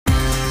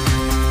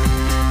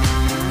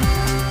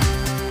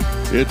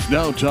It's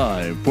now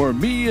time for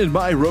Me and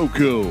My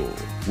Roku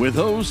with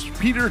host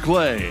Peter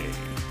Clay.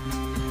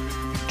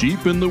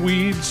 Deep in the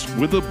weeds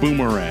with a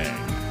boomerang.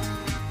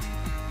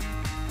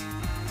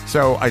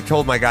 So I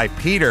told my guy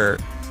Peter.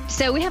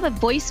 So we have a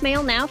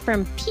voicemail now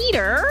from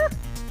Peter.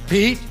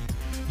 Pete,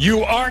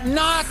 you are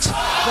not.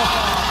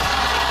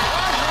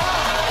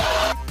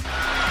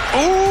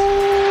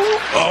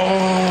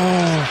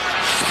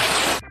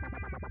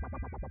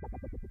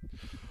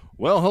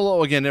 Well,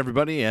 hello again,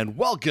 everybody, and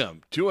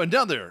welcome to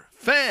another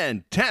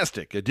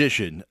fantastic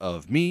edition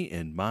of Me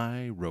and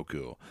My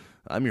Roku.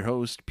 I'm your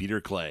host,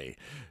 Peter Clay.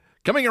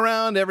 Coming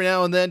around every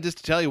now and then just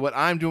to tell you what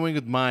I'm doing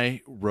with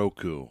my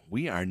Roku.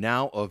 We are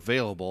now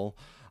available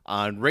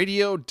on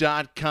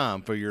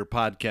radio.com for your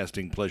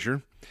podcasting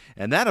pleasure.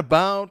 And that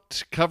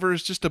about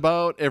covers just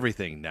about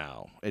everything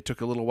now. It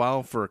took a little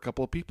while for a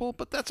couple of people,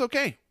 but that's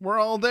okay. We're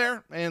all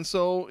there. And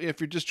so if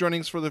you're just joining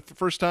us for the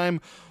first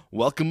time,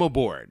 welcome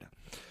aboard.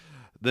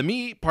 The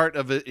me part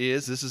of it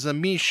is this is a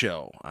me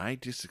show. I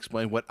just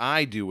explain what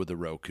I do with the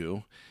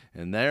Roku.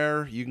 And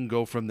there you can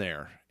go from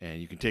there.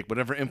 And you can take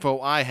whatever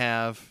info I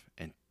have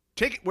and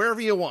take it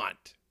wherever you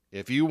want.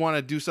 If you want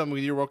to do something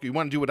with your Roku, you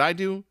want to do what I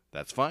do,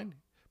 that's fine.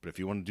 But if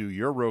you want to do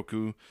your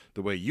Roku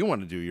the way you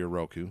want to do your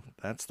Roku,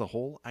 that's the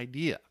whole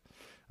idea.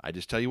 I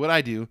just tell you what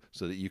I do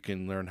so that you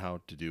can learn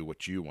how to do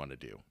what you want to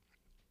do.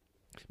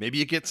 Maybe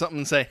you get something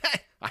and say,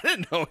 hey, I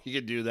didn't know you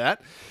could do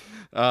that.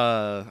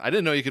 I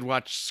didn't know you could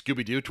watch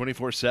Scooby-Doo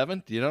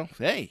 24/7, you know,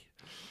 hey.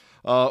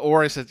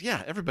 Or I said,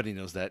 yeah, everybody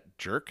knows that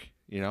jerk,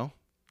 you know,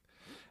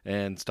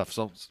 and stuff.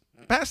 So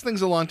pass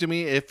things along to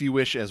me if you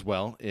wish as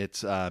well.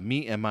 It's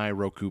me and my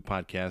Roku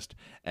podcast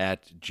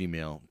at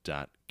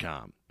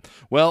gmail.com.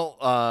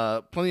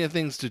 Well, plenty of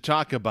things to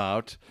talk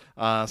about.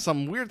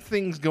 Some weird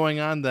things going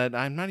on that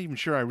I'm not even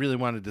sure I really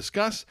want to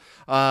discuss.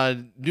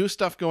 New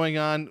stuff going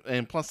on,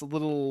 and plus a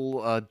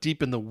little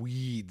deep in the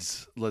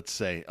weeds, let's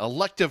say.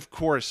 Elective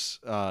course,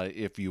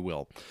 if you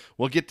will.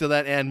 We'll get to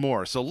that and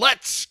more. So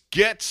let's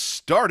get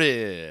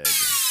started.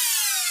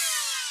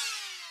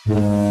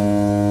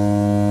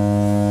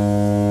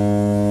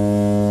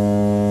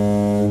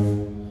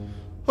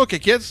 Okay,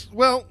 kids.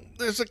 Well,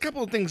 there's a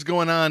couple of things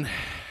going on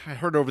I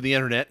heard over the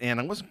internet, and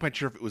I wasn't quite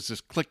sure if it was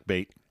just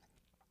clickbait,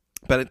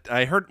 but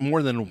I heard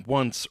more than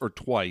once or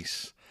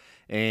twice,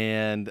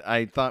 and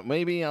I thought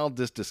maybe I'll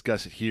just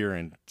discuss it here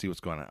and see what's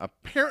going on.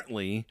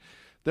 Apparently,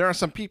 there are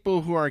some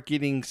people who are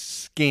getting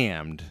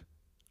scammed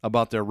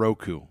about their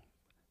Roku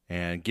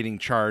and getting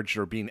charged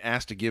or being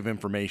asked to give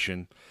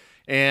information,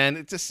 and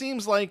it just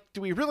seems like,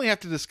 do we really have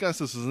to discuss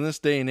this in this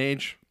day and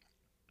age?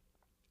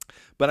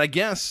 But I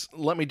guess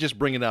let me just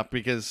bring it up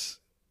because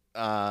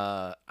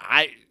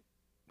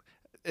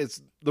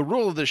it's the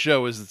rule of the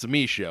show is it's a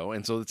me show,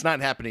 and so it's not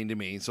happening to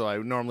me, so I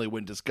normally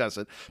wouldn't discuss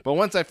it. But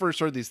once I first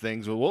heard these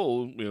things,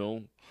 well, you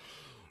know,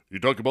 you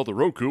talk about the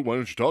Roku, why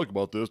don't you talk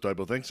about this type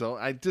of thing? So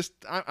I'm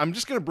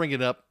just going to bring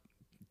it up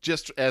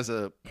just as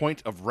a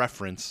point of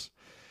reference,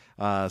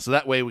 so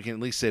that way we can at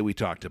least say we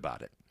talked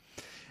about it.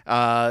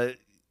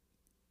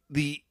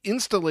 The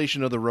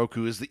installation of the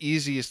Roku is the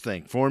easiest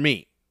thing for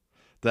me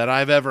that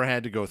I've ever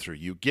had to go through.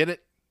 You get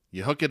it,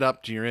 you hook it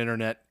up to your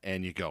internet,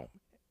 and you go.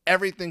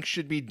 Everything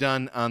should be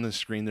done on the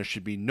screen. There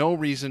should be no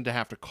reason to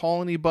have to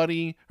call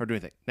anybody or do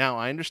anything. Now,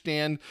 I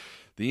understand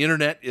the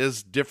internet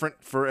is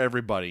different for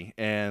everybody,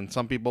 and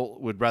some people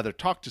would rather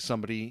talk to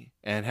somebody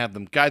and have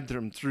them guide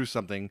them through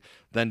something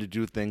than to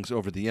do things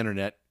over the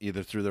internet,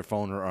 either through their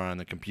phone or on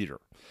the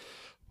computer.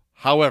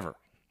 However,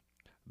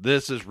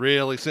 this is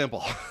really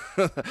simple.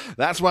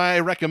 That's why I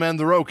recommend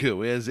the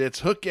Roku, is it's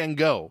hook and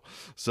go.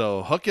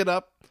 So hook it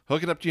up to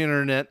your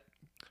internet.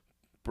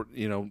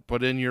 You know,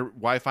 put in your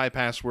Wi-Fi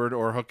password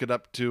or hook it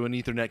up to an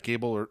Ethernet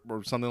cable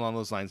or something along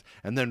those lines,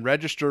 and then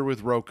register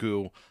with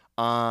Roku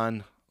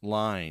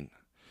online.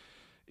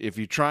 If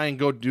you try and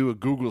go do a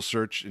Google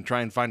search and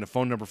try and find a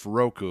phone number for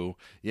Roku,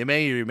 you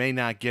may or you may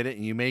not get it,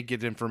 and you may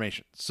get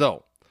information.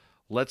 So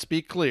let's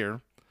be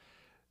clear.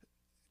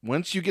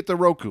 Once you get the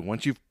Roku,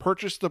 once you've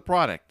purchased the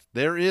product,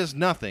 there is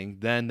nothing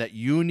then that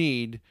you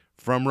need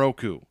from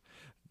Roku.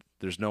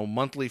 There's no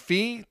monthly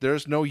fee,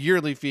 there's no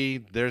yearly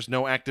fee, there's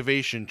no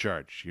activation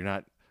charge.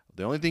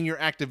 The only thing you're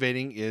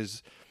activating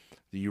is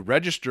that you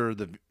register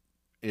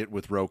it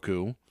with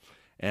Roku,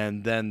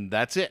 and then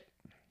that's it.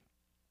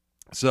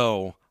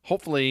 So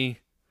hopefully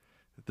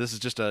this is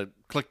just a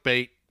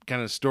clickbait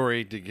kind of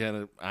story to kind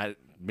of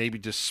maybe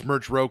just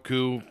smirch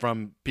Roku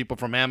from people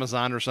from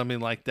Amazon or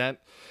something like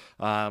that.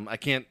 I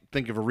can't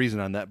think of a reason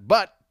on that.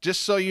 But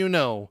just so you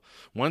know,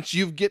 once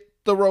you get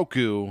the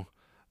Roku,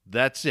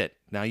 that's it.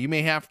 Now, you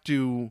may have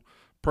to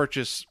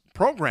purchase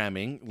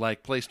programming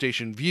like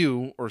PlayStation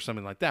View or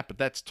something like that, but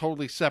that's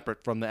totally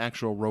separate from the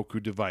actual Roku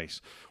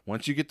device.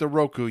 Once you get the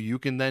Roku, you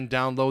can then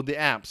download the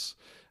apps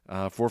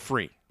for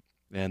free.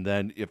 And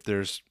then if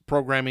there's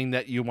programming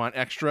that you want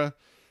extra,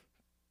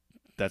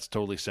 that's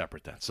totally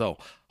separate then. So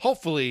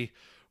hopefully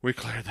we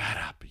clear that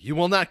up. You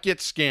will not get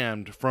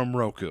scammed from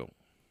Roku.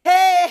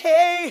 Hey,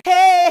 hey,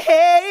 hey,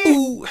 hey.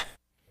 Ooh.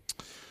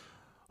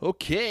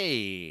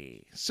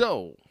 Okay,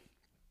 so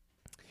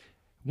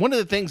One of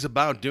the things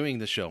about doing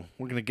the show,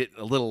 we're going to get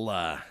a little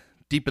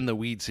deep in the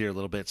weeds here a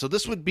little bit. So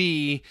this would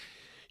be,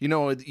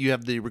 you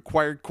have the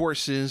required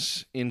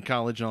courses in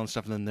college and all that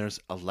stuff, and then there's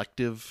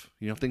elective,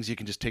 things you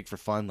can just take for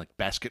fun, like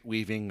basket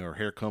weaving or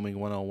hair combing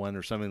 101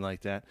 or something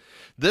like that.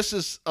 This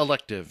is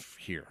elective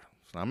here.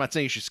 So I'm not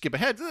saying you should skip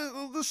ahead.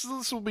 This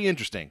will be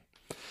interesting.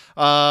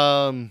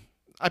 I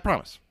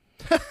promise.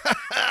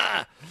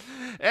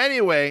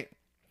 Anyway,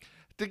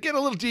 to get a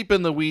little deep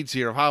in the weeds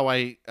here of how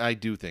I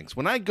do things.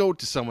 When I go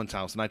to someone's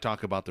house and I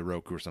talk about the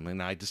Roku or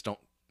something, I just don't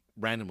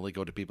randomly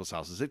go to people's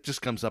houses. It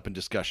just comes up in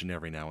discussion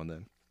every now and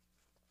then.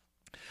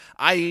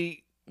 I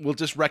will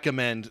just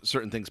recommend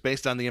certain things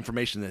based on the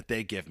information that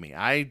they give me.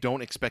 I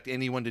don't expect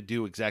anyone to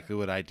do exactly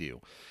what I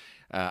do.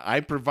 I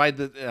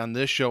provide on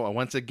this show,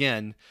 once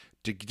again,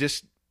 to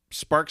just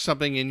spark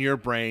something in your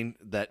brain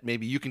that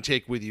maybe you can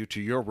take with you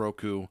to your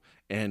Roku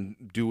and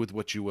do with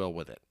what you will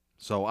with it.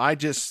 So I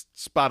just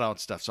spot out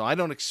stuff. So I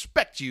don't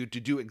expect you to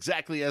do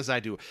exactly as I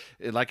do.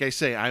 Like I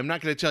say, I'm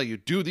not going to tell you,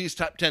 do these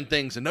top 10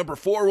 things and number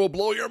 4 will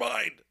blow your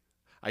mind.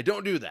 I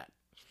don't do that.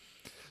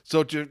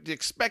 So to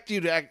expect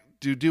you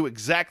to do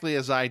exactly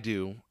as I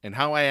do and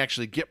how I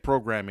actually get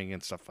programming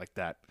and stuff like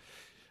that.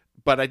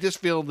 But I just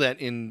feel that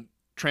in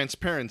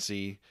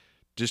transparency,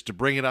 just to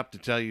bring it up to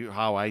tell you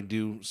how I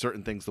do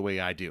certain things the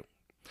way I do.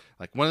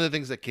 Like one of the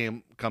things that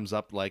comes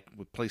up, like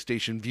with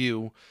PlayStation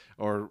View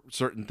or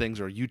certain things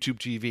or YouTube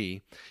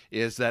TV,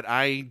 is that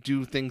I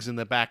do things in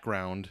the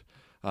background,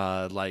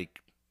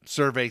 like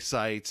survey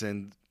sites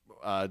and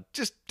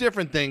just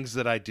different things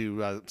that I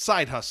do,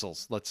 side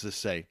hustles, let's just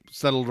say,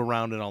 settled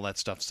around and all that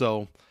stuff.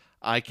 So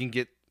I can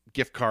get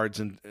gift cards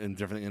and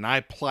different, and I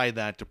apply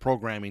that to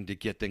programming to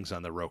get things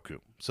on the Roku.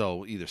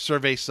 So either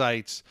survey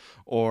sites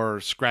or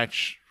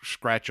scratch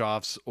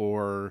offs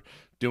or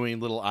doing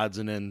little odds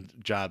and end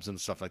jobs and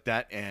stuff like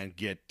that and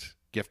get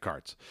gift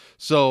cards.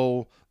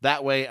 So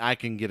that way I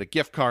can get a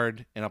gift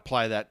card and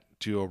apply that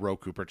to a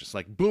Roku purchase.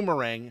 Like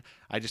Boomerang,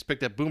 I just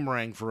picked up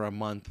Boomerang for a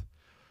month,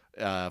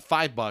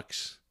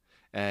 $5,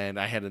 and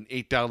I had an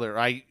 $8.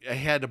 I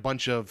had a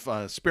bunch of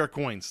spare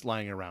coins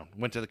lying around.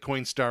 Went to the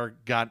Coinstar,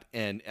 got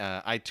an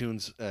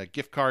iTunes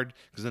gift card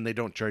because then they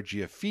don't charge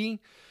you a fee.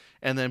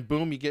 And then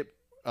boom, you get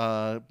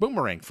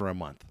Boomerang for a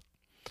month.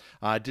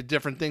 Did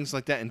different things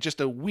like that. In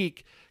just a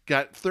week,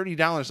 got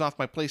 $30 off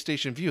my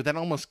PlayStation View. That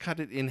almost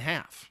cut it in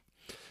half.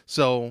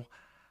 So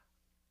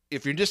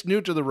if you're just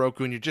new to the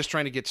Roku and you're just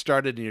trying to get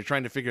started and you're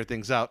trying to figure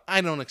things out,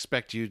 I don't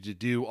expect you to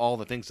do all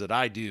the things that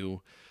I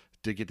do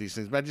to get these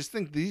things. But I just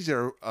think these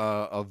are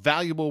a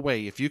valuable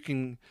way. If you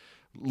can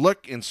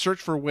look and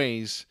search for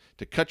ways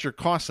to cut your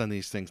costs on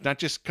these things, not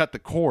just cut the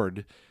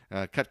cord,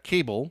 cut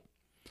cable,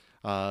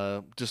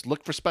 just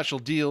look for special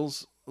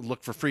deals,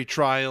 look for free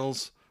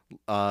trials,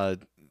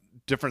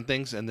 different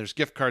things, and there's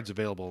gift cards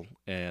available.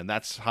 And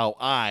that's how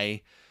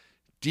I,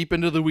 deep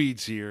into the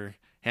weeds here,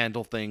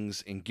 handle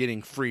things in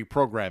getting free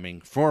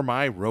programming for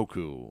my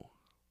Roku.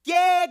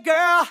 Yeah,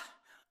 girl.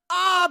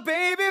 Ah,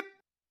 baby.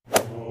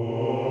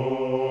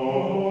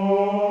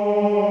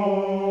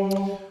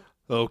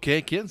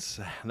 Okay, kids,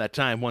 that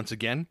time once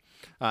again.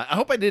 I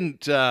hope I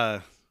didn't,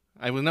 I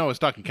know I was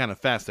talking kind of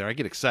fast there. I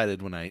get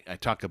excited when I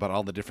talk about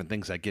all the different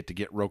things I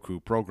get Roku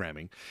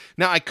programming.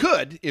 Now, I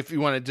could, if you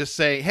want to just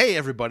say, hey,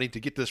 everybody, to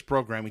get this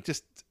programming,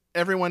 just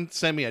everyone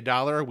send me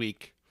 $1 a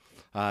week,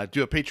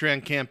 do a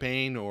Patreon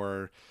campaign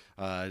or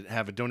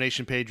have a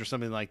donation page or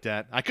something like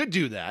that. I could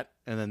do that,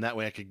 and then that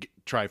way I could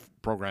try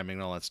programming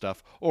and all that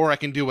stuff. Or I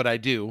can do what I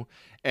do,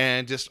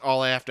 and just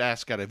all I have to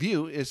ask out of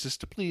you is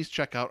just to please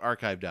check out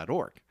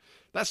archive.org.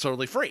 That's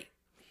totally free.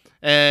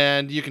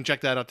 And you can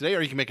check that out today,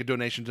 or you can make a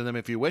donation to them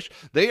if you wish.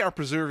 They are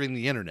preserving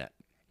the internet.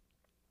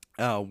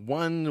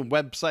 One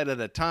website at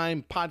a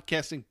time,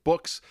 podcasting,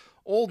 books,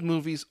 old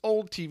movies,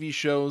 old TV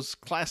shows,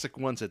 classic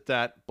ones at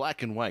that,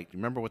 black and white.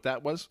 Remember what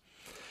that was?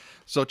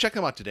 So check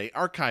them out today,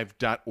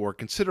 archive.org.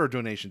 Consider a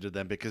donation to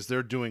them because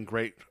they're doing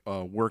great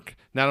work.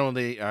 Not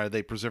only are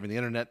they preserving the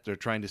internet, they're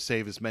trying to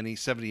save as many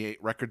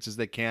 78 records as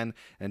they can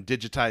and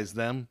digitize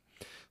them.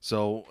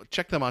 So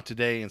check them out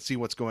today and see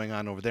what's going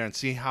on over there and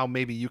see how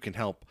maybe you can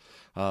help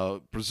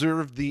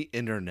preserve the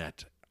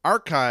internet.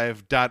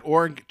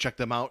 Archive.org. Check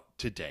them out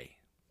today.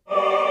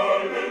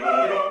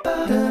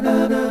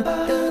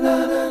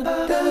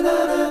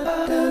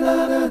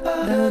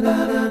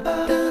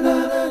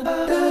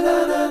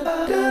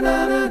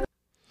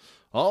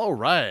 All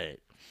right.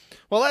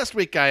 Well, last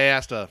week I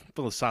asked a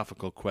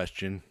philosophical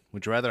question.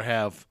 Would you rather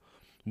have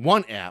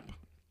one app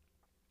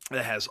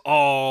that has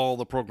all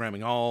the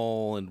programming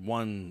all in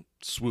one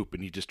swoop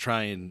and you just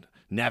try and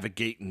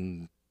navigate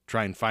and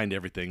try and find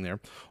everything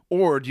there?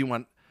 Or do you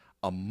want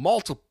a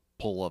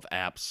multiple of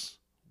apps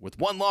with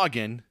one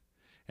login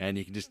and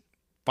you can just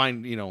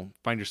find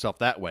yourself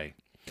that way?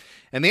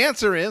 And the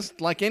answer is,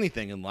 like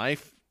anything in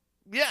life,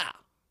 yeah.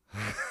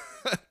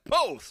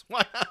 Both.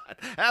 Why not?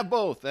 Have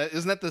both.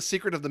 Isn't that the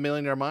secret of the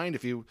millionaire mind?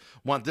 If you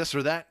want this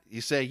or that,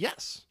 you say,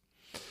 yes,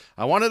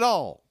 I want it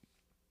all.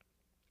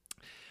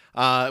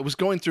 I was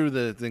going through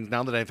the things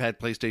now that I've had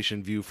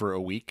PlayStation View for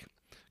a week,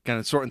 kind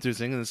of sorting through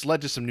things, and it's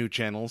led to some new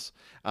channels.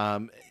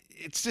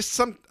 It's just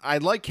I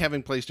like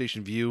having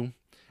PlayStation View,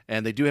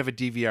 and they do have a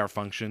DVR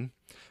function,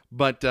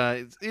 but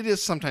it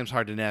is sometimes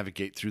hard to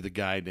navigate through the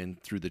guide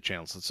and through the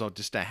channels. And so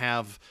just to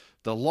have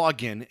the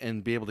login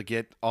and be able to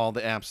get all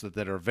the apps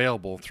that are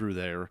available through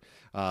there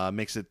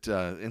makes it,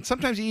 and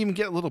sometimes you even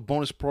get a little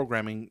bonus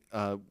programming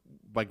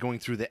by going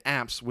through the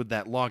apps with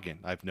that login,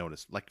 I've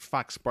noticed. Like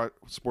Fox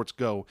Sports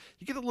Go,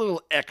 you get a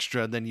little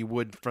extra than you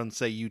would from,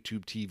 say,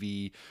 YouTube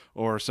TV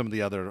or some of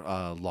the other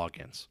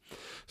logins.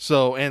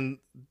 So, and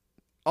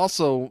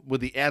also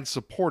with the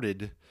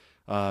ad-supported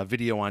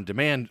video on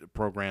demand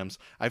programs,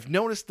 I've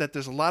noticed that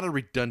there's a lot of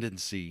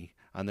redundancy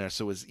on there.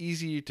 So it's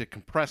easy to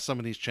compress some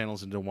of these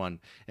channels into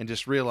one and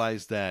just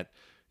realize that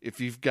if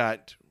you've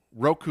got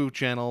Roku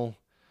channel,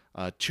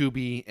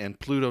 Tubi, and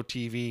Pluto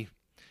TV,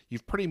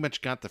 you've pretty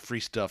much got the free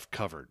stuff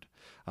covered.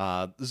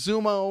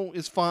 Zumo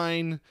is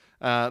fine.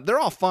 They're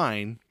all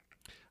fine.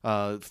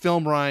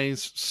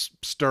 FilmRise,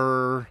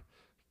 Stir,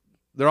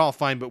 they're all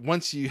fine, but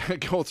once you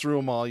go through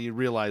them all, you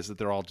realize that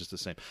they're all just the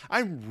same.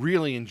 I'm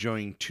really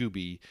enjoying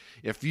Tubi.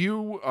 If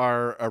you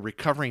are a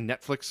recovering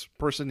Netflix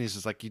person, it's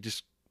just like you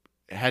just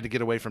had to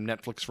get away from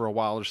Netflix for a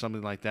while or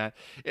something like that,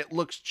 it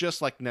looks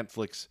just like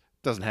Netflix.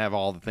 Doesn't have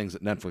all the things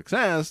that Netflix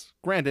has,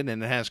 granted,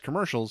 and it has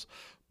commercials,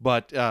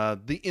 but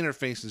the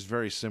interface is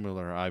very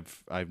similar,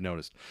 I've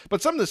noticed.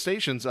 But some of the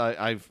stations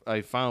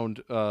I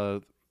found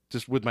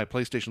just with my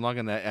PlayStation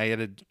login, I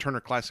added Turner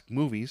Classic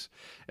Movies.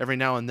 Every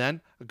now and then,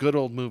 a good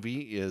old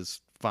movie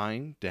is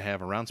fine to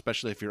have around,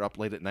 especially if you're up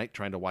late at night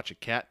trying to watch a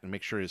cat and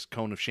make sure his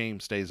cone of shame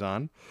stays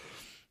on.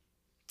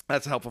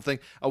 That's a helpful thing.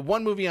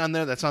 One movie on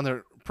there that's on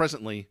there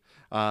presently,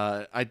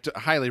 I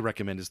highly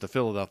recommend, is The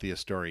Philadelphia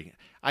Story.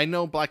 I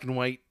know black and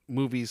white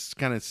movies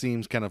kind of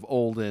seems kind of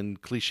old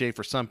and cliche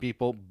for some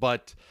people,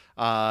 but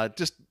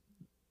just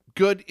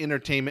good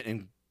entertainment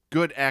and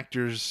good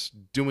actors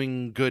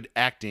doing good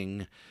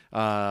acting.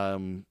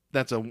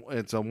 It's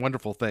a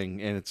wonderful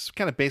thing, and it's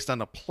kind of based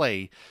on a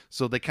play.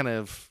 So you're kind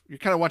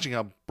of watching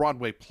a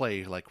Broadway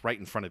play like right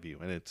in front of you,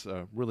 and it's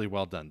really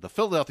well done. The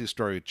Philadelphia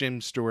Story with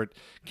James Stewart,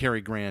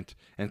 Cary Grant,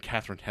 and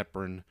Katharine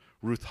Hepburn,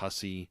 Ruth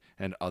Hussey,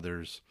 and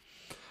others.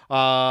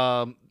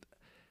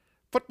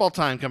 Football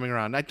time coming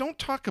around. I don't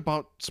talk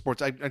about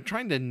sports. I'm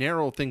trying to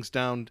narrow things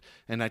down,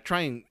 and I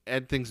try and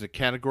add things to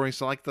categories.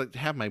 So I like to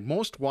have my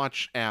most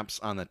watched apps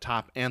on the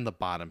top and the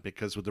bottom,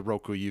 because with the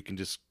Roku, you can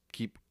just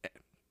keep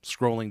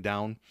scrolling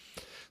down.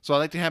 So I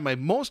like to have my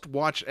most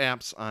watched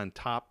apps on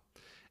top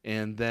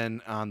and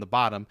then on the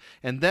bottom.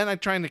 And then I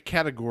try to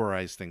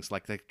categorize things.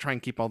 Like I try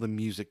and keep all the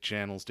music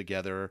channels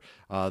together,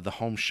 the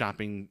home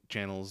shopping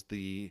channels,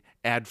 the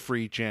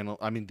ad-free channel,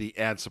 the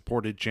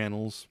ad-supported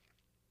channels.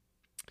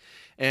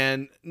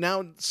 And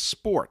now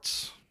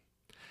sports.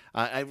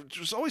 I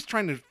was always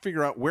trying to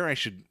figure out where I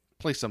should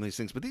place some of these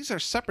things, but these are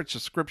separate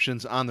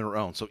subscriptions on their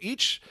own. So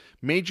each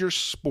major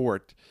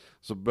sport,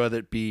 so whether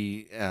it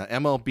be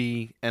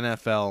MLB,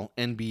 NFL,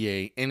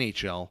 NBA,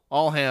 NHL,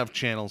 all have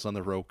channels on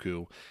the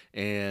Roku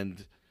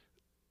and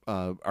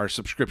are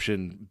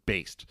subscription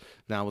based.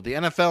 Now with the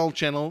NFL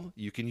channel,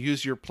 you can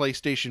use your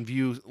PlayStation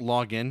View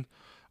login,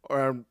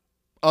 or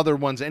other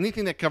ones,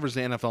 anything that covers the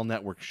NFL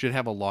Network should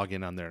have a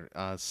login on there.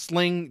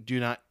 Sling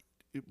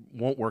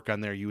won't work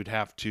on there. You would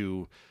have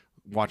to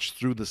watch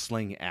through the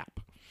Sling app.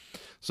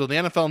 So the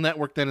NFL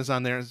Network then is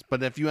on there,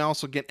 but if you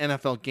also get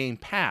NFL Game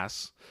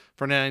Pass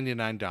for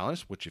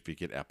 $99, which if you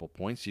get Apple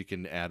points, you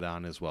can add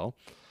on as well,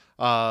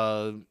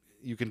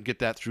 you can get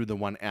that through the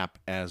one app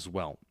as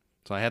well.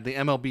 So I have the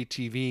MLB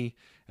TV,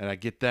 and I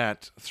get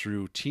that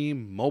through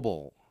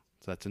T-Mobile.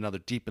 So that's another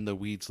deep in the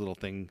weeds little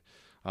thing,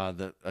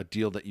 a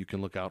deal that you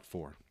can look out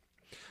for.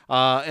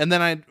 And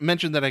then I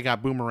mentioned that I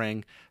got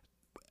Boomerang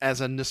as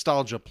a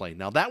nostalgia play.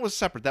 Now that was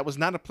separate. That was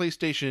not a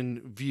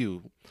PlayStation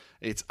View.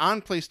 It's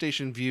on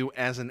PlayStation View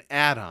as an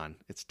add-on.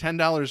 It's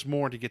 $10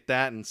 more to get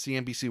that and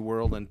CNBC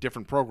World and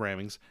different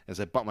programmings.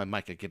 As I bought my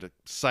mic, I get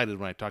excited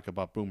when I talk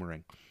about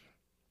Boomerang.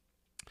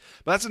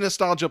 But that's a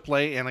nostalgia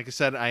play, and like I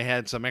said, I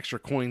had some extra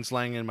coins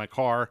lying in my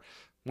car,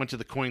 went to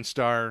the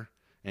Coinstar,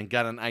 and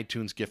got an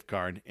iTunes gift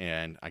card,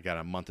 and I got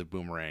a month of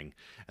Boomerang.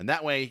 And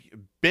that way,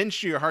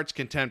 binge to your heart's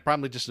content,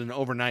 probably just an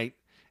overnight,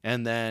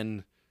 and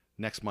then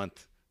next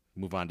month,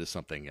 move on to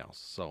something else.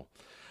 So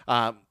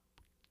kind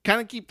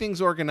of keep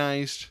things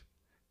organized,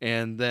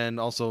 and then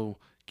also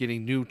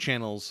getting new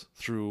channels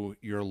through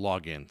your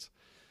logins.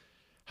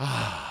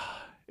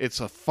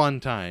 It's a fun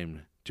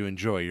time to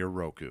enjoy your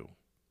Roku,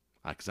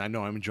 because I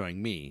know I'm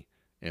enjoying me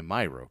and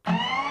my Roku.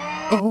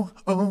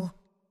 Oh,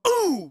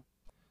 ooh,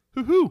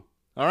 hoo-hoo.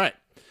 All right.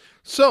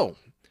 So,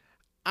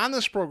 on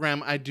this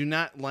program, I do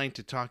not like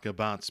to talk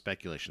about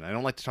speculation. I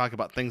don't like to talk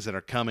about things that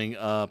are coming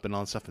up and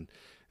all that stuff. And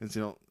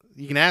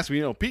you can ask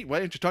me, Pete, why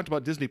didn't you talk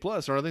about Disney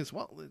Plus or other things?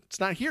 Well, it's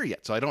not here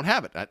yet, so I don't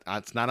have it.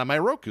 It's not on my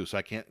Roku, so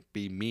I can't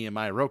be me and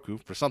my Roku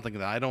for something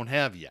that I don't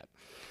have yet.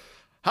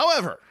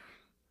 However,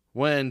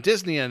 when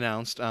Disney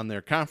announced on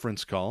their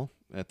conference call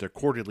at their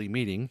quarterly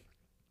meeting,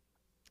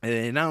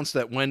 they announced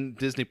that when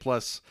Disney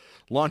Plus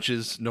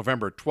launches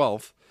November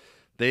 12th,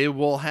 they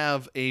will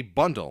have a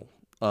bundle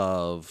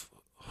of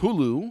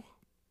Hulu,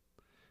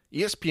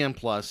 ESPN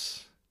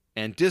Plus,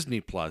 and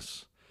Disney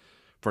Plus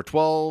for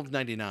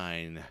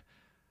 $12.99.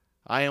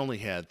 I only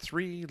had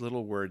 3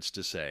 little words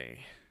to say.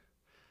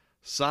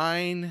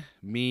 Sign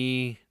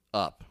me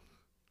up.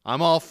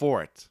 I'm all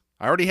for it.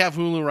 I already have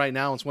Hulu right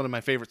now. It's one of my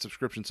favorite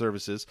subscription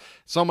services.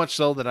 So much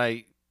so that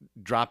I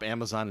drop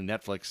Amazon and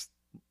Netflix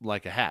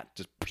like a hat.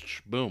 Just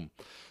boom.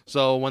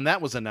 So when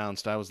that was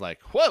announced, I was like,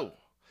 whoa.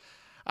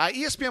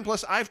 ESPN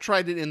Plus, I've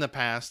tried it in the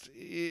past.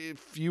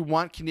 If you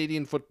want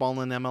Canadian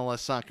football and MLS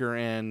soccer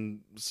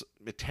and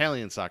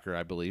Italian soccer,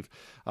 I believe,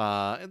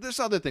 there's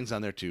other things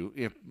on there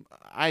too.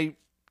 I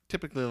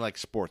typically like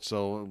sports,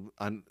 so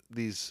on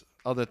these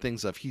other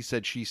things of he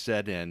said, she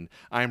said, and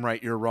I'm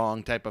right, you're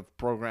wrong type of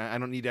program, I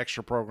don't need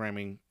extra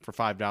programming for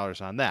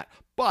 $5 on that.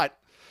 But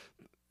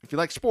if you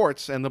like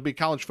sports, and there'll be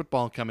college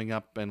football coming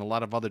up and a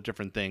lot of other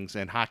different things,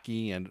 and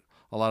hockey and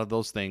a lot of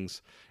those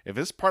things, if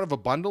it's part of a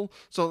bundle,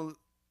 so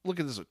look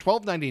at this,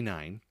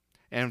 $12.99,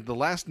 and the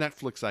last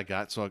Netflix I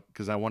got, so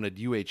because I wanted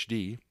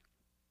UHD,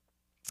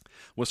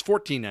 was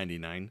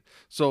 $14.99.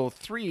 So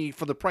 3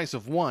 for the price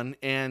of 1,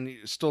 and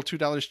still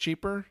 $2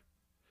 cheaper.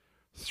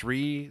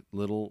 3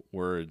 little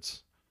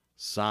words.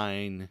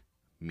 Sign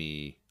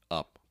me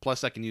up.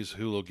 Plus, I can use a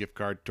Hulu gift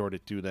card toward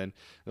it too. Then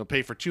it'll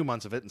pay for 2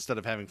 months of it instead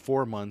of having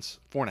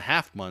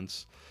 4.5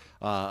 months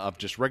of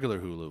just regular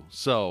Hulu.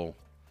 So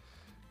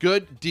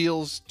good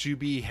deals to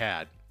be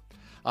had.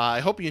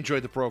 I hope you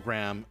enjoyed the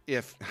program.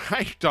 If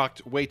I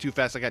talked way too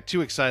fast, I got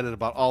too excited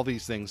about all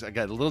these things. I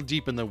got a little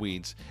deep in the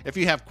weeds. If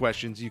you have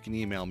questions, you can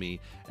email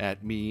me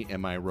at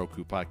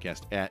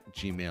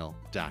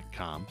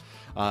meandmyrokupodcast@gmail.com.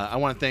 I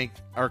want to thank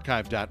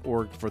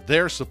archive.org for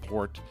their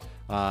support.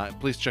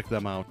 Please check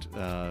them out.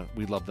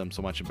 We love them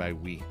so much, and by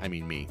we, I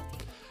mean me.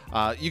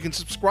 You can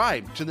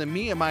subscribe to the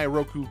Me and My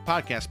Roku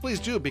podcast. Please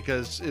do,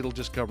 because it'll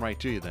just come right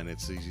to you then.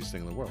 It's the easiest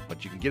thing in the world.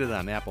 But you can get it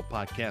on Apple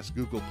Podcasts,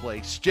 Google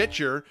Play,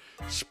 Stitcher,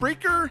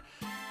 Spreaker.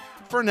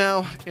 For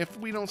now, if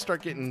we don't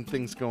start getting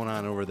things going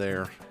on over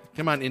there,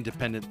 come on,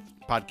 independent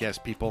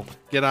podcast people,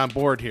 get on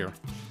board here.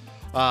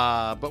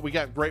 But we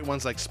got great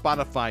ones like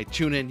Spotify,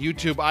 TuneIn,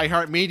 YouTube,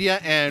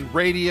 iHeartMedia, and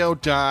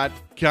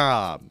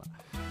Radio.com.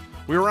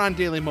 We were on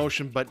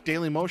Dailymotion, but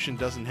Dailymotion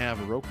doesn't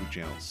have a Roku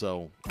channel,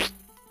 so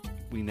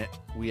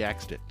we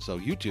axed it. So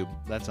YouTube,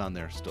 that's on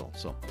there still.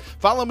 So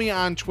follow me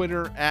on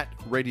Twitter at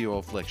Radio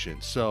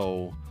Affliction.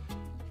 So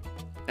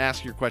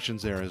ask your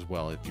questions there as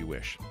well if you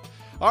wish.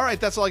 All right,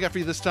 that's all I got for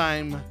you this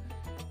time.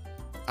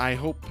 I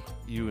hope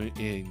you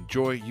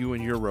enjoy you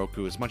and your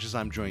Roku as much as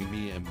I'm enjoying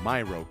me and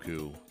my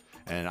Roku.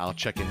 And I'll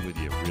check in with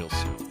you real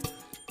soon.